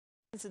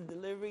lines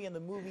and delivery in the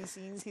movie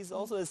scenes. He's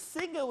also a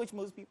singer, which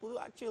most people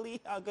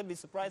actually are going to be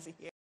surprised to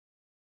hear.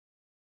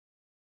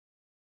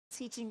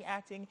 Teaching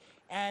acting,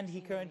 and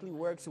he currently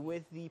works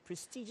with the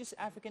prestigious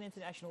African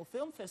International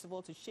Film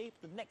Festival to shape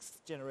the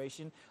next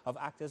generation of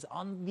actors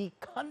on the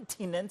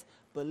continent.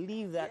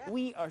 Believe that.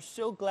 We are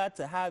so glad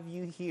to have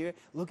you here,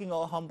 looking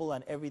all humble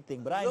and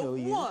everything, but I know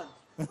you. The one,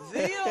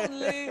 the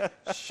only,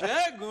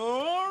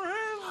 Segun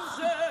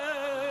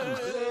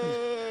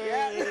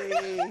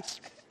Arinze.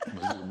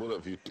 Both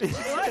of you.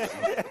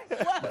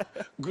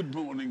 Good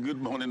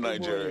morning,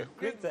 Nigeria.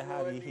 Great to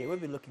have you here. We'll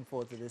be looking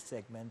forward to this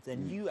segment,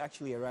 and you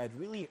actually arrived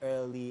really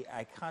early.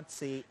 I can't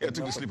say. Yeah,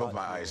 took a sleep off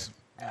my eyes.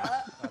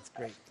 That's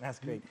great. That's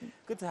great.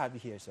 Good to have you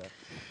here, sir.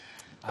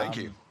 Thank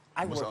you.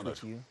 I work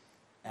with you,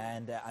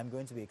 and I'm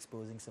going to be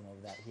exposing some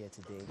of that here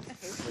today.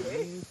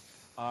 You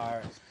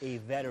are a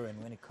veteran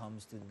when it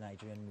comes to the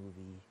Nigerian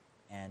movie,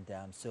 and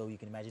so you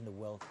can imagine the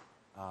wealth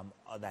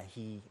that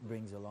he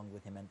brings along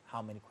with him, and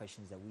how many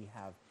questions that we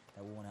have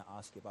that we want to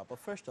ask you about. But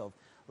first off,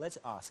 let's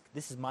ask.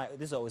 This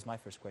is always my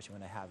first question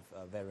when I have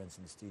veterans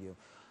in the studio.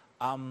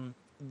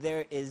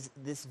 There is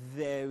this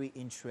very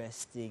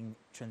interesting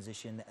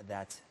transition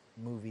that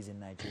movies in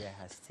Nigeria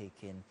has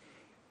taken.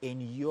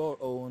 In your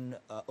own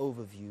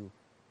overview,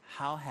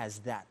 how has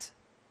that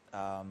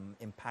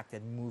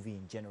impacted movie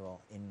in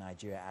general in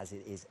Nigeria as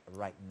it is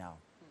right now?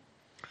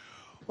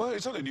 Well,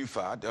 it's not a new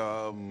fad.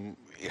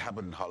 It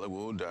happened in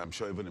Hollywood. I'm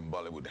sure even in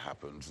Bollywood it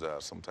happens.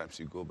 Sometimes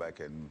you go back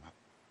and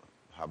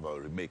have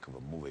a remake of a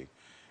movie.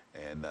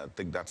 And I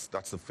think that's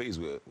the phase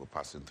we're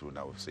passing through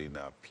now. We've seen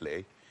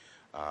Play,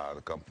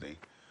 the company,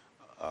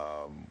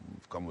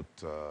 come with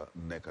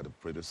NECA, the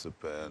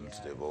participants.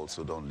 Yeah, they've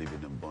also done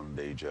Living in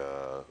Bondage,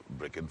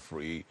 Breaking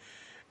Free,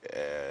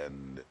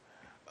 and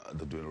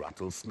they're doing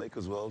Rattlesnake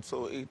as well.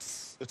 So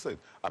it's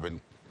I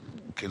mean,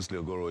 Kingsley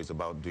Ogoro is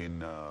about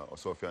doing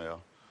Sophia.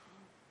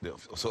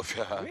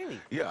 Sophia. Really?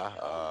 Yeah.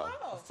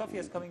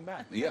 Sophia's coming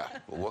back. Yeah,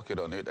 we're working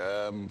on it.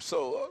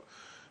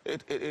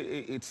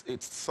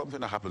 It's something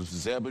that happens.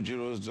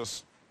 Zebajiro's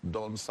just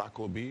done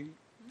Sakobi.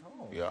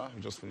 Oh. Yeah, he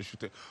just finished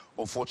shooting.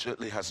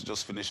 Unfortunately, has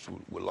just finished.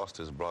 We lost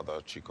his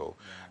brother Chico,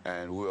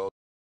 and we all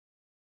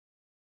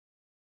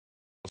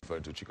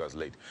referred to Chico as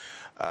late.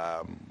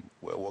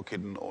 We're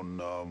working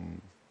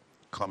on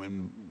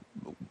coming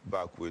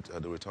back with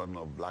the return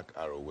of Black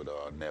Arrow with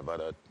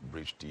Nevada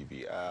Bridge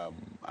TV,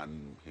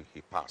 and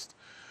he passed.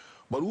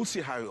 But we'll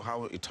see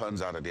how it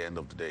turns out at the end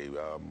of the day.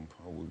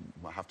 We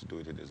might have to do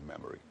it in his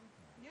memory.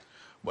 Yeah.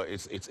 But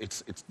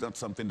it's not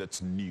something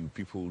that's new.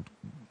 People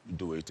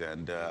do it,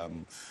 and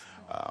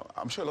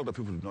I'm sure a lot of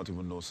people do not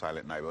even know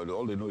Silent Night, but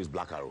all they know is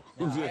Black Arrow.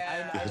 I know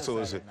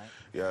Silent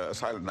Night.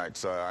 Silent Night.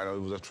 So I know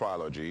it was a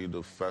trilogy,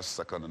 the first,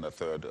 second, and the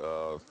third.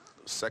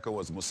 Second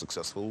was most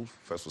successful.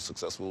 First was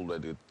successful.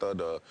 The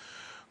third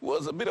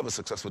was a bit of a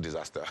successful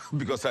disaster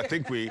because I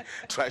think we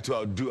tried to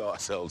outdo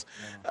ourselves.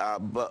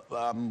 But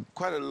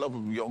quite a lot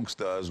of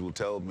youngsters will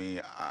tell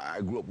me,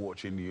 I grew up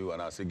watching you,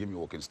 and I say, give me a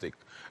walking stick,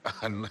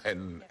 and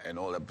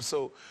all that.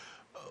 So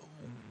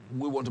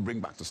we want to bring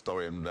back the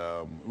story and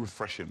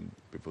refreshing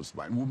people's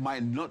mind. We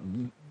might not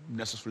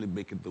necessarily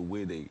make it the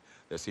way they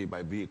say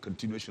by being a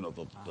continuation of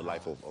the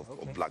life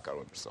of Black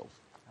Arrow himself.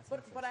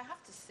 But I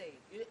have to say,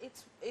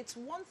 it's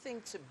one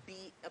thing to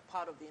be a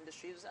part of the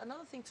industry. It's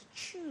another thing to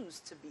choose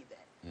to be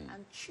there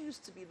and choose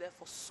to be there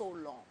for so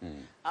long.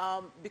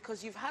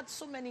 Because you've had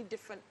so many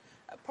different,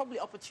 probably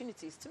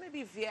opportunities to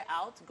maybe veer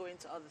out, go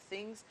into other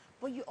things.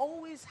 But you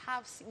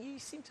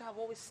seem to have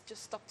always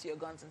just stuck to your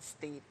guns and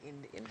stayed in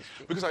the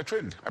industry. Because I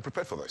trained. I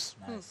prepared for this.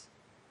 Nice.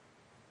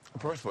 I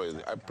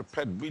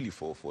prepared really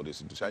for this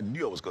industry. I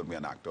knew I was going to be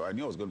an actor. I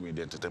knew I was going to be in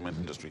the entertainment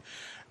industry.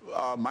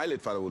 My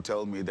late father would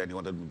tell me that he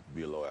wanted me to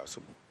be a lawyer.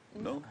 So,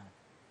 no.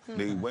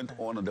 They went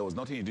on, and there was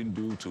nothing he didn't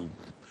do to...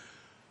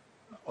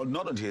 Or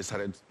not until he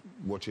started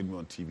watching me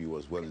on TV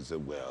was well, he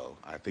said, well,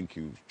 I think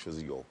you've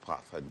chosen your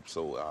path, and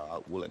so I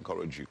will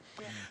encourage you.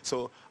 Yeah.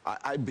 So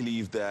I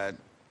believe that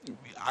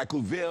I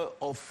could veer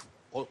off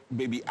or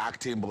maybe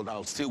acting, but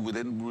I'll still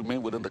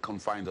remain within the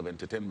confines of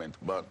entertainment.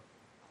 But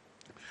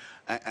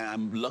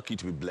I'm lucky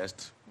to be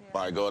blessed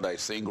by God. I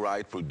sing,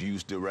 write,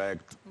 produce,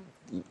 direct,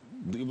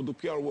 even do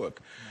PR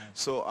work. Nice.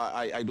 So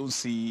I don't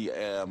see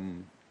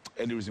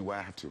any reason why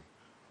I have to.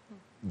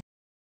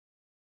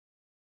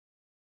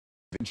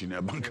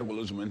 Engineer, banker,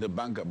 the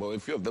banker, but a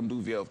few of them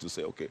do veer off to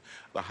say, okay,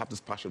 I have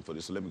this passion for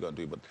this, so let me go and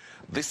do it. But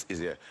this is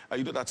here.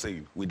 You know that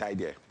saying, we die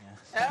there.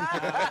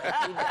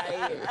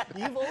 Yeah.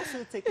 You've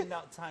also taken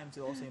out time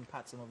to also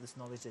impart some of this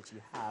knowledge that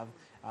you have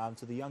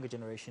to the younger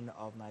generation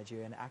of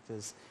Nigerian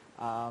actors.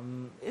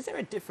 Is there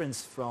a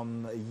difference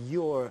from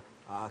your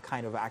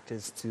kind of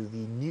actors to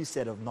the new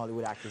set of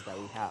Nollywood actors that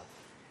we have?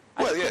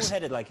 Well, yes.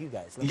 Cool-headed like you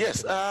guys.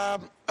 Yes. Were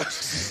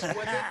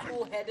they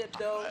cool-headed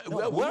though?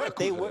 No, were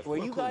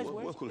you guys? They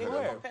were.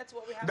 Compared to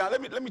what we have now,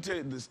 let me tell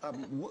you this.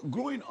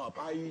 Growing up,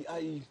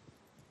 I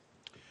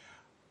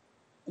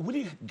we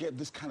didn't get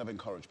this kind of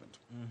encouragement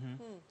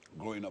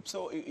growing up.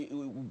 So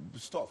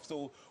stuff.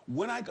 So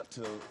when I got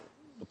to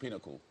the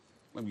pinnacle,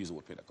 let me use the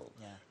word pinnacle.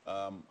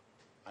 Yeah.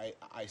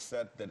 I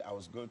said that I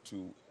was going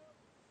to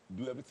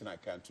do everything I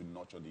can to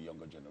nurture the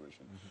younger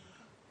generation.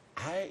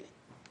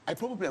 I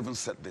probably haven't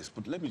said this,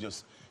 but let me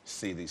just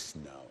say this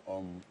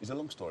now. It's a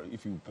long story,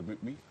 if you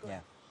permit me. Yeah.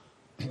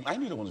 I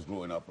knew that when I was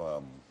growing up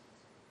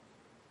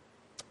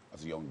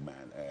as a young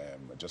man.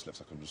 I just left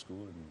secondary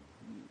school. And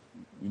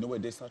you know where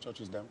Daystar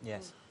Church is down?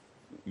 Yes.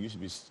 It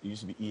used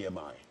to be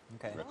EMI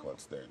Okay.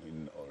 Records there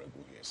in Oregon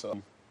here.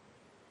 So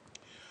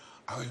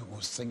I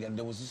was singing.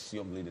 There was this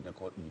young lady that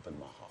called Eva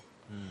Maha.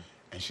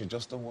 And she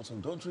just don't want some,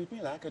 don't treat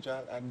me like a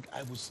child. And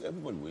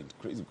everybody went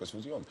crazy because she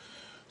was young.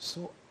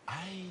 So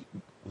I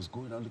was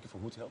going out looking for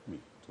who to help me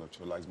to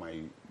actualize my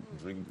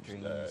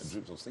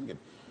dreams of singing.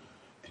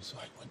 And so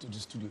I went to the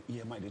studio,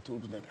 EMI. They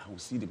told me that I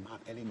would see the man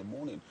early in the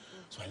morning.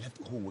 So I left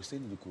home. We're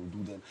staying in the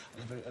Korodu then. I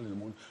left very early in the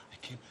morning. I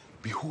came.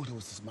 Behold, there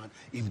was this man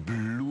in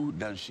blue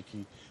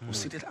danshiki who was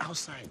seated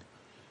outside.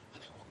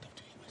 And I walked up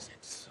to him. I said,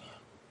 sir,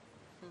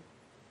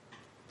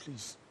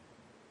 please,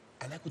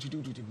 I like what you do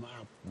with the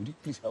map. Would you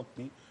please help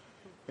me?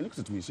 He looked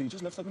at me. So you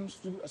just left secondary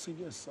school? I said,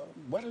 yes.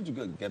 Why don't you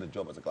go get a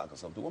job as a clerk or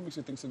something? What makes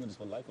you think singing is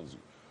for life?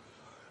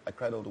 I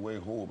cried all the way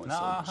home.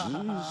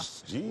 I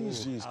said,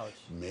 jeez.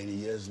 Many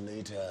years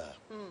later,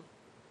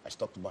 I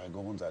stuck to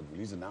bygones. I'd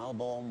released an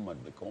album. I'd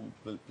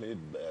played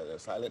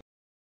silent.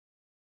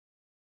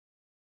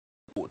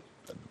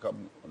 I'd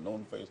become a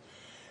known face.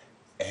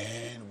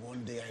 And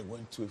one day I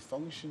went to a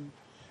function,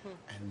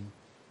 and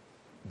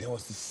there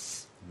was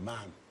this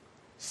man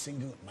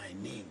singing my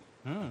name,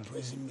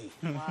 praising me.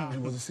 Wow. And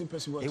it was the same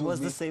person who had It told was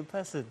me. the same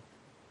person.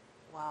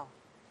 Wow.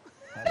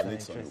 That's The an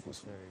late son, interesting Lucas.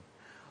 story.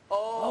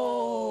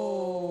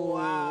 Oh,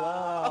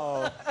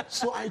 wow.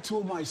 So I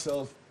told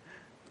myself,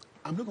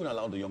 I'm not going to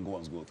allow the younger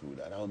ones go through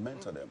that. I'll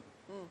mentor them.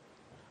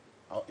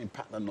 I'll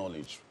impart the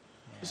knowledge.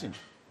 Listen,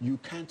 we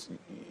can't,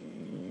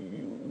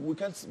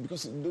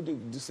 because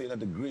they say that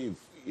the grave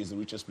is the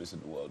richest place in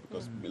the world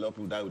because a lot of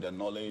people die with their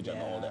knowledge and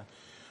all that.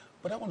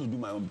 But I want to do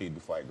my own bit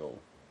before I go.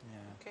 Yeah.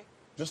 Okay.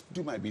 Just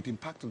do my bit,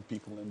 impact on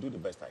people and do the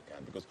best I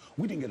can because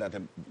we didn't get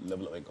that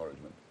level of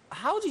encouragement.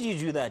 How did you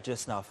do that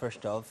just now,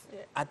 first off?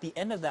 At the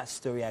end of that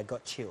story, I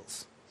got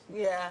chills.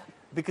 Yeah.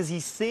 Because he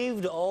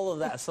saved all of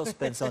that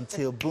suspense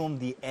until, boom,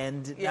 the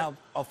end. Yeah, Now,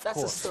 of that's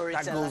a course, that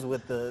storyteller. goes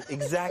with the...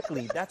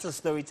 Exactly. That's a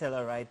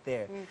storyteller right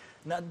there.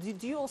 Now,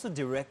 do you also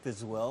direct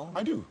as well?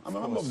 I do. I'm a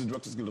member of course. the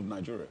Directors Guild of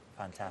Nigeria.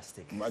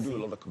 Fantastic. I do a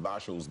lot of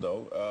commercials,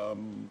 though.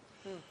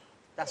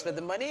 That's where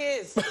the money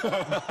is.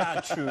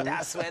 True.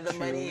 That's where the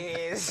money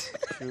is.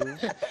 True.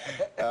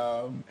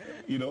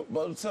 You know,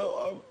 but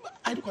so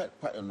I do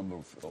quite a number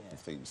of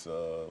things.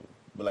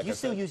 But like You I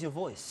still said, use your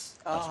voice.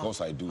 of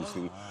course I do.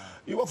 Still,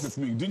 you worked with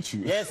me, didn't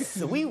you?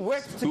 Yes, we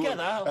worked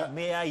together.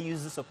 May I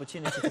use this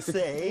opportunity to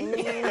say?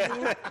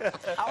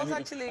 I was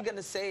actually going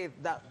to say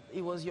that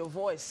it was your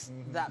voice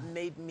that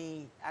made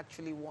me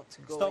actually want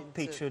to go Stop into...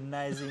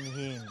 patronizing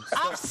him.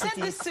 I've said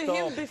this to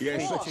him before.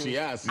 Yes, she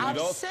has. I've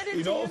said it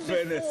in to all him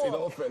fairness, before. in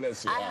all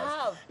fairness, she I has.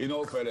 have. In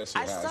all fairness, she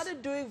I has.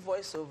 started doing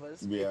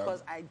voiceovers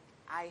because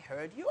I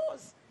heard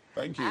yours.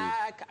 Thank you.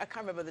 I can't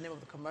remember the name of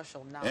the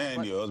commercial now. And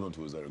but- your husband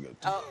too is very good.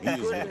 Oh, He is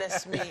good.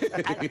 goodness me.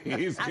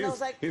 And I was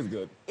like, he's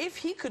good. if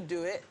he could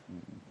do it,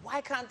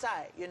 why can't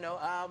I? You know,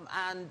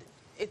 and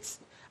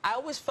I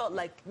always felt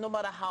like no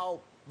matter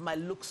how my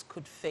looks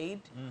could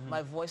fade,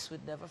 my voice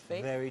would never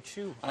fade. Very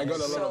true. I got a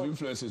lot So- of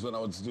influences when I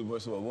was doing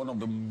voiceover. One of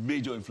the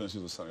major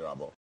influences was Sunny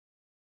Rabo.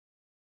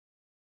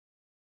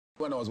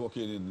 When I was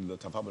working in the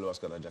Tafabelo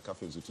Askadaja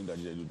Cafe in Zutunda,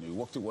 he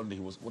walked in one day,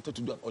 he wanted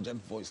to do an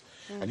urgent voice.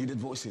 I needed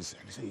voices.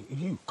 And he said,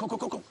 you, come.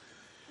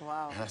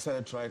 Wow. And I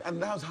started trying.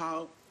 And that's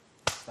how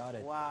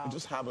Started. Wow. it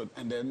just happened.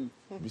 And then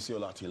Bisi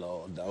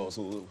Olatila, that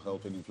also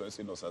helped in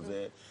influencing us as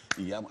a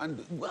young.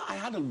 And well, I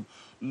had a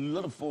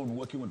lot of fun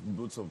working with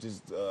both of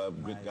these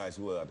great guys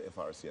who were at the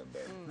FRC and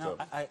then. Now,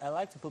 So, I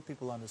like to put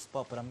people on the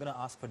spot, but I'm going to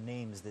ask for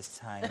names this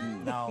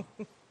time. Now,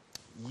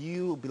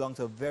 you belong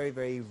to a very,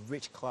 very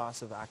rich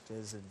class of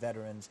actors and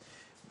veterans,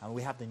 and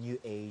we have the new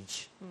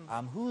age.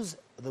 Who's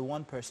the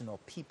one person or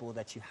people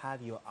that you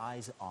have your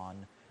eyes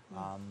on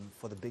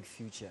for the big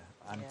future?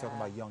 I'm talking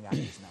about young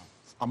actors now.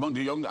 among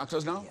the young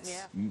actors now,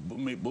 Yeah.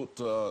 both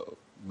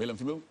male and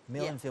female.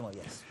 Male Yeah. and female,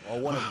 yes. Or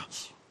one of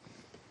each.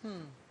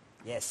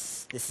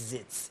 Yes, this is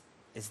it.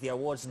 It's the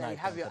awards There you night.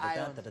 have your eye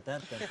on.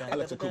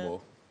 Alex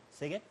Akubo.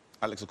 Say again?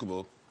 Alex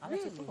Akubo,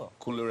 Alex Really? Akubo.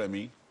 Kunle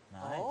Remy,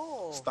 Nice.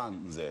 Oh. Stan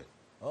Nze,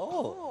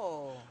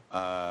 Oh,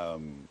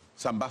 Oh.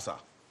 Sambasa.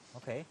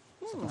 okay.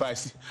 If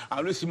I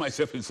only see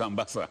myself in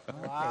Sambasa.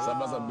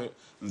 Sambasa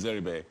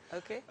Nzeribe.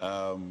 Okay.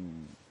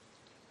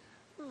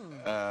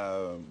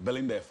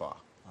 Belinda Efa.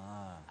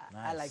 Ah,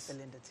 I nice. like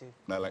Belinda too.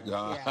 I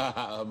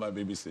like my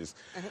baby sis.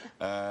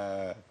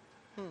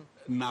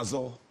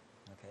 Nazo.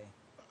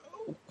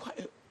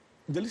 Okay.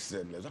 The list is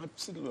endless.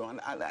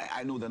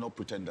 I know they're not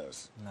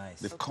pretenders. Nice.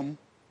 They've come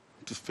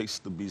to face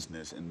the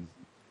business, and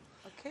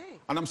Okay.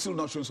 I'm still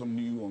not showing some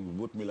new on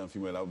both male and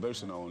female. Very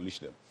soon I'll unleash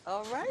them.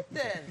 All right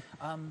then.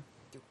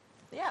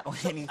 Yeah.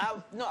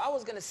 No, I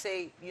was going to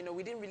say, you know,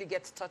 we didn't really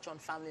get to touch on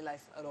family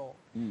life at all.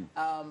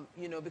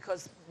 You know,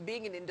 because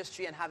being in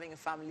industry and having a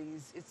family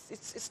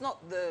it's not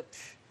the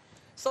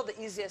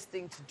easiest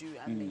thing to do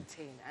and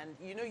maintain. And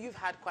you know, you've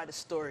had quite a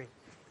story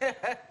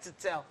to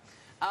tell.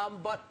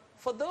 But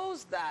for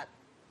those that,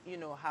 you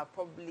know, have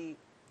probably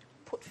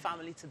put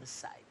family to the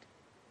side,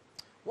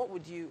 what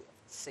would you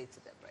say to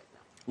them right now?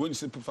 When you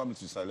say put family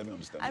to the side, let me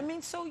understand. I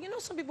mean, so, you know,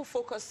 some people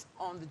focus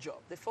on the job.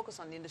 They focus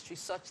on the industry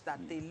such that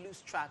they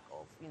lose track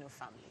of, you know,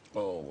 family.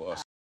 Oh,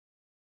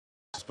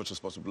 as much as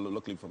possible.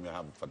 Luckily for me, I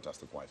have a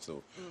fantastic wife,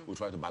 so we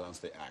try to balance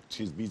the act.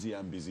 She's busy,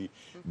 I'm busy,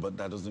 but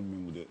that doesn't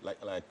mean we do,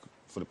 like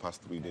for the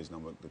past 3 days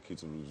now, the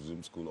kids will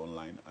resume school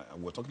online.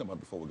 We're talking about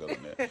before we got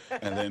on there.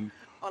 And then,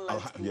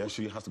 yeah,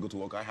 she has to go to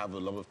work. I have a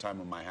lot of time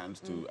on my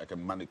hands I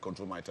can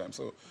control my time.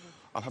 So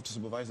I'll have to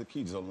supervise the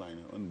kids online.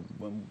 And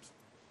when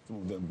some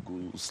of them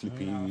go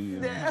sleepy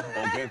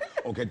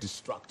or get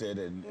distracted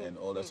and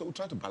all that. So we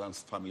try to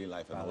balance family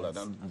life and all that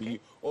and be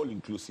all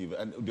inclusive.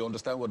 And they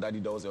understand what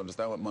daddy does, they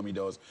understand what mommy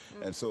does.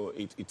 And so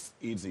it's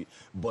easy.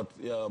 But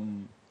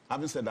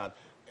having said that,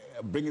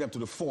 bringing them to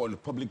the fore in the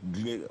public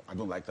glare, I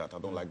don't like that. I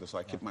don't like that. So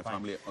I keep my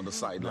family on the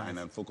sideline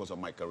and focus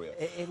on my career.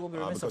 It will be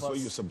remiss because of when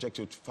us. you subject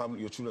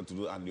your children to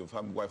do and your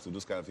wife to do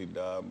this kind of thing,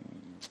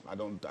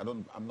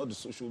 I'm not the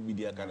social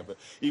media kind of. If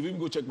you even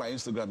go check my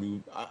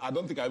Instagram, I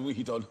don't think I will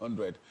hit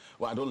 100.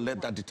 Well, I don't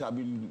let that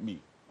determine me.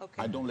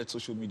 Okay. I don't let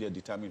social media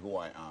determine who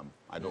I am.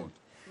 I don't.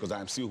 Because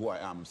I'm still who I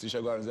am. See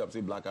Segun Arinze, I'm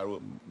still Black Arrow,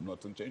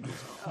 nothing changes.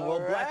 Well,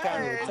 Black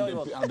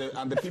Arrow,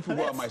 and the people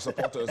who are my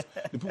supporters,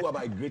 the people who are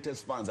my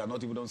greatest fans are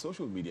not even on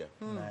social media.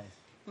 Nice.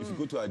 If you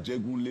go to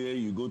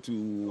Ajegunle, you go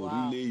to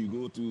Relay, you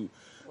go to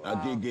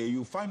Agege,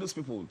 you find those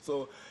people.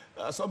 So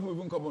some people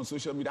even come on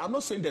social media. I'm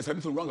not saying there's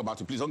anything wrong about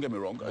it. Please don't get me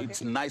wrong. Okay.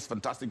 It's nice,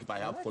 fantastic if I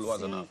have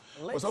followers and all.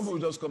 But some people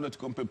just come there to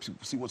compare,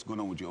 see what's going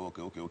on with you.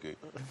 Okay.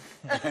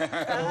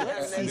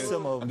 Let's see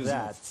some of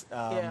that.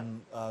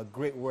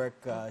 Great work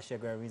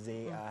Segun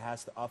Arinze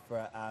has to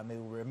offer. It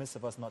will be remiss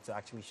of us not to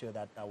actually show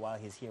that while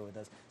he's here with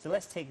us. So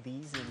let's take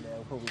these and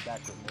we'll be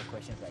back with more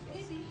questions, I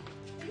guess. Baby,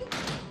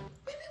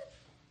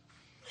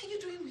 what are you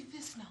doing with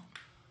this now?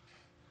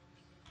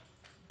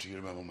 Do you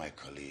remember my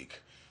colleague,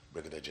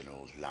 Brigadier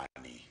General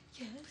Lani?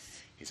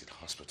 Yes. He's in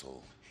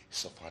hospital. He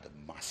suffered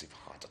a massive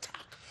heart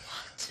attack.